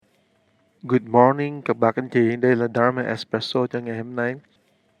Good morning các bác anh chị, đây là Dharma Espresso cho ngày hôm nay.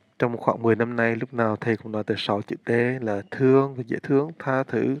 Trong khoảng 10 năm nay, lúc nào thầy cũng nói tới 6 chữ T là thương và dễ thương, tha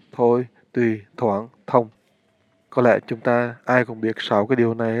thứ, thôi, tùy, thoáng, thông. Có lẽ chúng ta ai cũng biết 6 cái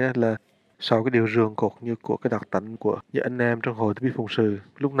điều này là 6 cái điều rường cột như của cái đặc tánh của những anh em trong hội Từ Bi Phụng Sự.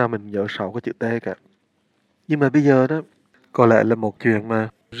 Lúc nào mình nhớ 6 cái chữ T cả. Nhưng mà bây giờ đó, có lẽ là một chuyện mà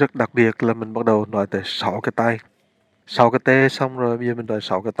rất đặc biệt là mình bắt đầu nói tới 6 cái tay. 6 cái T xong rồi bây giờ mình nói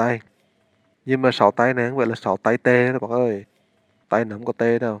 6 cái tay. Nhưng mà 6 tay này không phải là 6 tay tê đó bác ơi. Tay nó không có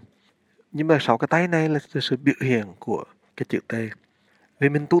tê đâu. Nhưng mà 6 cái tay này là sự biểu hiện của cái chữ T. Vì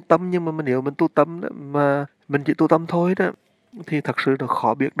mình tu tâm nhưng mà nếu mình tu tâm đó, mà mình chỉ tu tâm thôi đó thì thật sự nó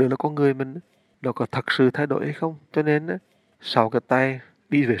khó biết được là con người mình nó có thật sự thay đổi hay không. Cho nên đó, 6 cái tay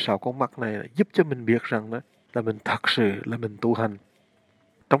đi về 6 con mắt này là giúp cho mình biết rằng đó, là mình thật sự là mình tu hành.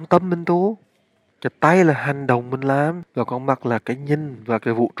 Trong tâm mình tu, cái tay là hành động mình làm và con mắt là cái nhìn và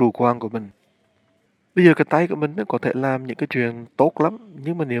cái vũ trụ quan của mình. Bây giờ cái tay của mình có thể làm những cái chuyện tốt lắm,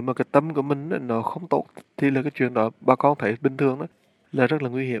 nhưng mà nếu mà cái tâm của mình nó không tốt thì là cái chuyện đó bà con thấy bình thường đó là rất là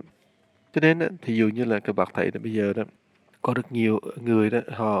nguy hiểm. Cho nên thì dụ như là các bạn thấy là bây giờ đó có rất nhiều người đó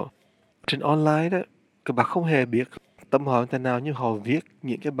họ trên online đó, các bạn không hề biết tâm họ như thế nào nhưng họ viết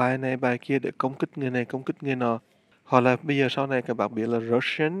những cái bài này bài kia để công kích người này công kích người nọ. Hoặc là bây giờ sau này các bạn biết là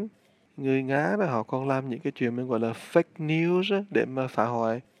Russian, người Nga đó họ còn làm những cái chuyện mình gọi là fake news á, để mà phá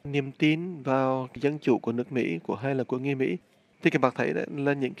hoại niềm tin vào dân chủ của nước Mỹ hay là của người Mỹ. Thì các bạn thấy đó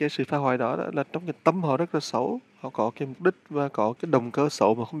là những cái sự phá hoại đó là trong cái tâm họ rất là xấu, họ có cái mục đích và có cái động cơ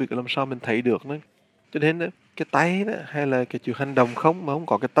xấu mà không biết làm sao mình thấy được nữa. Cho nên đó, cái tay đó hay là cái chuyện hành động không mà không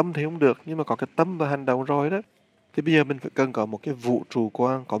có cái tâm thì không được, nhưng mà có cái tâm và hành động rồi đó thì bây giờ mình phải cần có một cái vũ trụ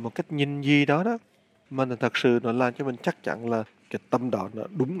quan, có một cách nhìn gì đó đó mà nó thật sự nó làm cho mình chắc chắn là cái tâm đó nó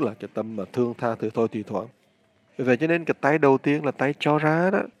đúng là cái tâm mà thương tha thứ thôi tùy thoảng. Vì vậy cho nên cái tay đầu tiên là tay cho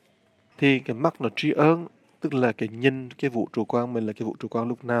ra đó, thì cái mắt nó tri ân, tức là cái nhìn cái vũ trụ quan mình là cái vũ trụ quan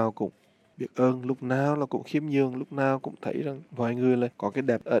lúc nào cũng biết ơn, lúc nào là cũng khiêm nhường, lúc nào cũng thấy rằng mọi người là có cái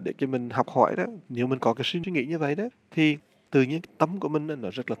đẹp ở để cho mình học hỏi đó. Nếu mình có cái suy nghĩ như vậy đó thì tự nhiên cái tâm của mình nó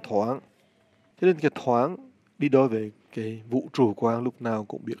rất là thoáng. Cho nên cái thoáng đi đôi với cái vũ trụ quan lúc nào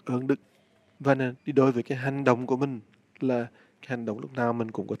cũng biết ơn đức, và đi đôi với cái hành động của mình là cái hành động lúc nào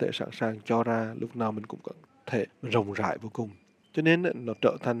mình cũng có thể sẵn sàng cho ra, lúc nào mình cũng có thể rộng rãi vô cùng. Cho nên nó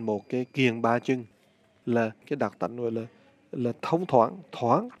trở thành một cái kiềng ba chân, là cái đặc tánh gọi là thông thoáng,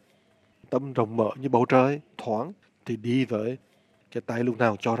 thoáng, tâm rộng mở như bầu trời, thoáng thì đi với cái tay lúc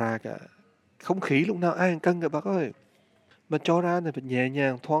nào cho ra cả. Không khí lúc nào ai cũng cân cả bác ơi. Mà cho ra thì phải nhẹ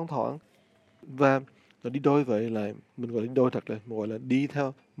nhàng, thoáng thoáng. Và nó đi đôi với là mình gọi là đi đôi thật là gọi là đi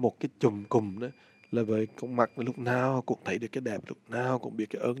theo một cái chùm cùng đó, là với con mặt lúc nào cũng thấy được cái đẹp, lúc nào cũng biết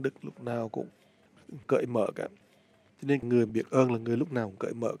cái ơn đức, lúc nào cũng cởi mở cả. Cho nên người biết ơn là người lúc nào cũng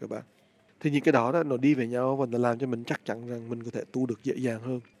cởi mở các bạn. Thì những cái đó, nó đi với nhau và nó làm cho mình chắc chắn rằng mình có thể tu được dễ dàng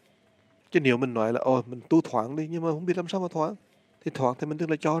hơn. Chứ nếu mình nói là ôi mình tu thoáng đi nhưng mà không biết làm sao mà thoáng, thì thoáng thì mình tức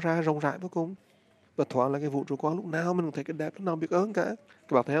là cho ra rộng rãi vô cùng. Và thoáng là cái vũ trụ quan lúc nào mình cũng thấy cái đẹp, lúc nào biết ơn cả.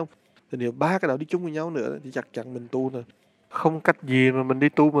 Các bạn thấy không? Thì nếu ba cái đó đi chung với nhau nữa thì chắc chắn mình tu là không cách gì mà mình đi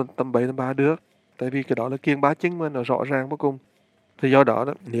tu mà tầm bậy tầm bạ được. Tại vì cái đó là kiêng bá chứng mà nó rõ ràng vô cùng. Thì do đó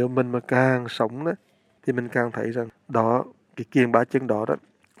nếu mình mà càng sống đó thì mình càng thấy rằng đó, cái kiêng bá chứng đó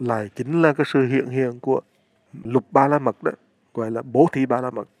lại chính là cái sự hiện hiện của lục ba la mật đó, gọi là bố thí ba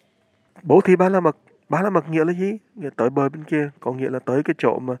la mật. Bố thí ba la mật nghĩa là gì? Nghĩa tới bờ bên kia, có nghĩa là tới cái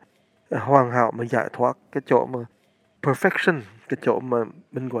chỗ mà hoàn hảo, mà giải thoát, cái chỗ mà perfection, cái chỗ mà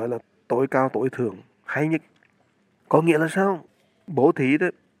mình gọi là tối cao tối thượng hay nhất. Có nghĩa là sao? Bố thí đó,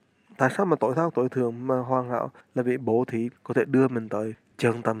 tại sao mà tối cao tối thượng mà hoàn hảo? Là vì bố thí có thể đưa mình tới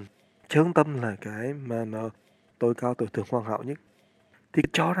chân tâm. Chân tâm là cái mà nó tối cao tối thượng hoàn hảo nhất. Thì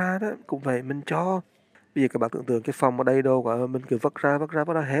cho ra đó cũng vậy, mình cho. Bây giờ các bạn tưởng tượng cái phòng ở đây đâu cả, mình cứ vất ra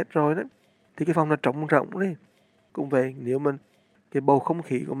hết rồi đó thì cái phòng nó trống rỗng đi. Cũng vậy, nếu mình cái bầu không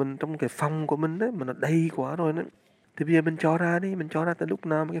khí của mình trong cái phòng của mình đấy mà nó đầy quá rồi đó thì bây giờ mình cho ra đi, mình cho ra tới lúc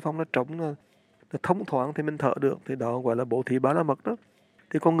nào mà cái phòng nó trống, nó thông thoáng thì mình thở được, thì đó gọi là bố thí ba la mật đó.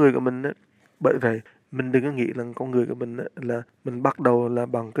 Thì con người của mình á, bởi vậy mình đừng có nghĩ là con người của mình á, là mình bắt đầu là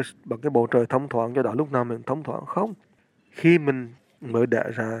bằng cái bầu trời thông thoáng cho đó lúc nào mình thông thoáng. Không, khi mình mới đẻ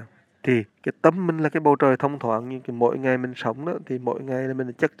ra thì cái tâm mình là cái bầu trời thông thoáng, nhưng cái mỗi ngày mình sống đó thì mỗi ngày là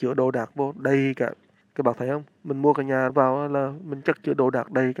mình chất chứa đồ đạc vô đầy cả. Các bạn thấy không, mình mua cái nhà vào là mình chất chứa đồ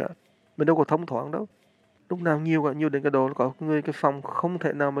đạc đầy cả, mình đâu có thông thoáng đâu. Lúc nào nhiều cả, nhiều đến cái đồ có người cái phòng không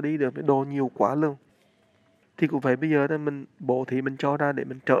thể nào mà đi được, cái đồ nhiều quá luôn. Thì cũng vậy, bây giờ đó mình bố thí mình cho ra để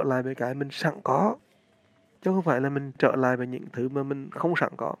mình trở lại với cái mình sẵn có, chứ không phải là mình trở lại với những thứ mà mình không sẵn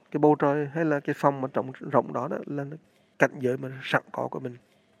có. Cái bầu trời hay là cái phòng mà trống rộng đó, đó là cảnh giới mà sẵn có của mình.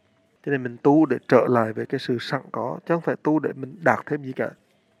 Cho nên mình tu để trở lại với cái sự sẵn có, chứ không phải tu để mình đạt thêm gì cả.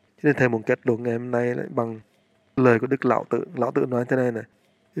 Cho nên thầy muốn kết luận ngày hôm nay lại bằng lời của Đức Lão Tử. Lão Tử nói thế này này: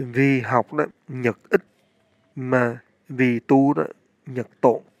 vì học đó nhật ít, mà vì tu đó nhật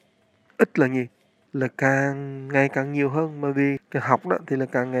tổn. Ít là gì? Là càng ngày càng nhiều hơn, mà vì cái học đó thì là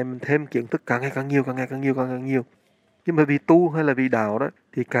càng ngày mình thêm kiến thức, càng ngày càng nhiều, càng ngày càng nhiều, càng ngày càng nhiều. Nhưng mà vì tu hay là vì đạo đó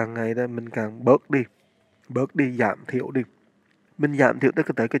thì càng ngày đó mình càng bớt đi, giảm thiểu đi. Mình giảm thiểu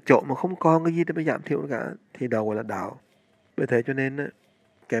tới cái chỗ mà không còn cái gì để mà giảm thiểu cả, thì đâu gọi là đạo. Bởi thế cho nên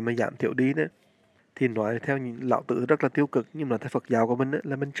cái mà giảm thiểu đi đó thì nói theo Lão Tử rất là tiêu cực, nhưng mà theo Phật giáo của mình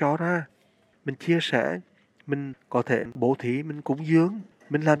là mình cho ra, mình chia sẻ, mình có thể bố thí, mình cúng dường,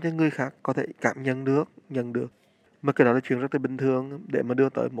 mình làm cho người khác có thể cảm nhận được. Mà cái đó là chuyện rất là bình thường, để mà đưa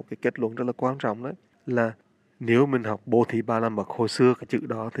tới một cái kết luận rất là quan trọng đó là nếu mình học bố thí ba la mật hồi xưa cái chữ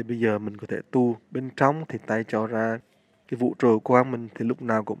đó, thì bây giờ mình có thể tu bên trong thì tay cho ra, cái vũ trụ quang mình thì lúc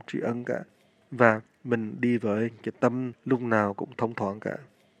nào cũng tri ân cả, và mình đi với cái tâm lúc nào cũng thông thoáng cả.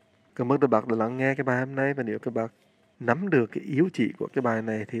 Cảm ơn các bạn đã lắng nghe cái bài hôm nay, và nếu các bạn nắm được cái yếu chỉ của cái bài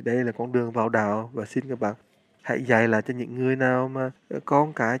này thì đây là con đường vào đạo, và xin các bạn hãy dạy lại cho những người nào mà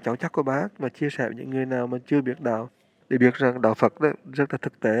con cái cháu chắc của bác, và chia sẻ với những người nào mà chưa biết đạo, để biết rằng đạo Phật đó rất là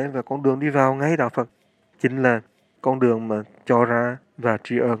thực tế, và con đường đi vào ngay đạo Phật chính là con đường mà cho ra và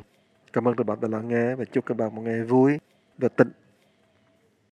tri ân. Cảm ơn các bạn đã lắng nghe, và chúc các bạn một ngày vui và tịnh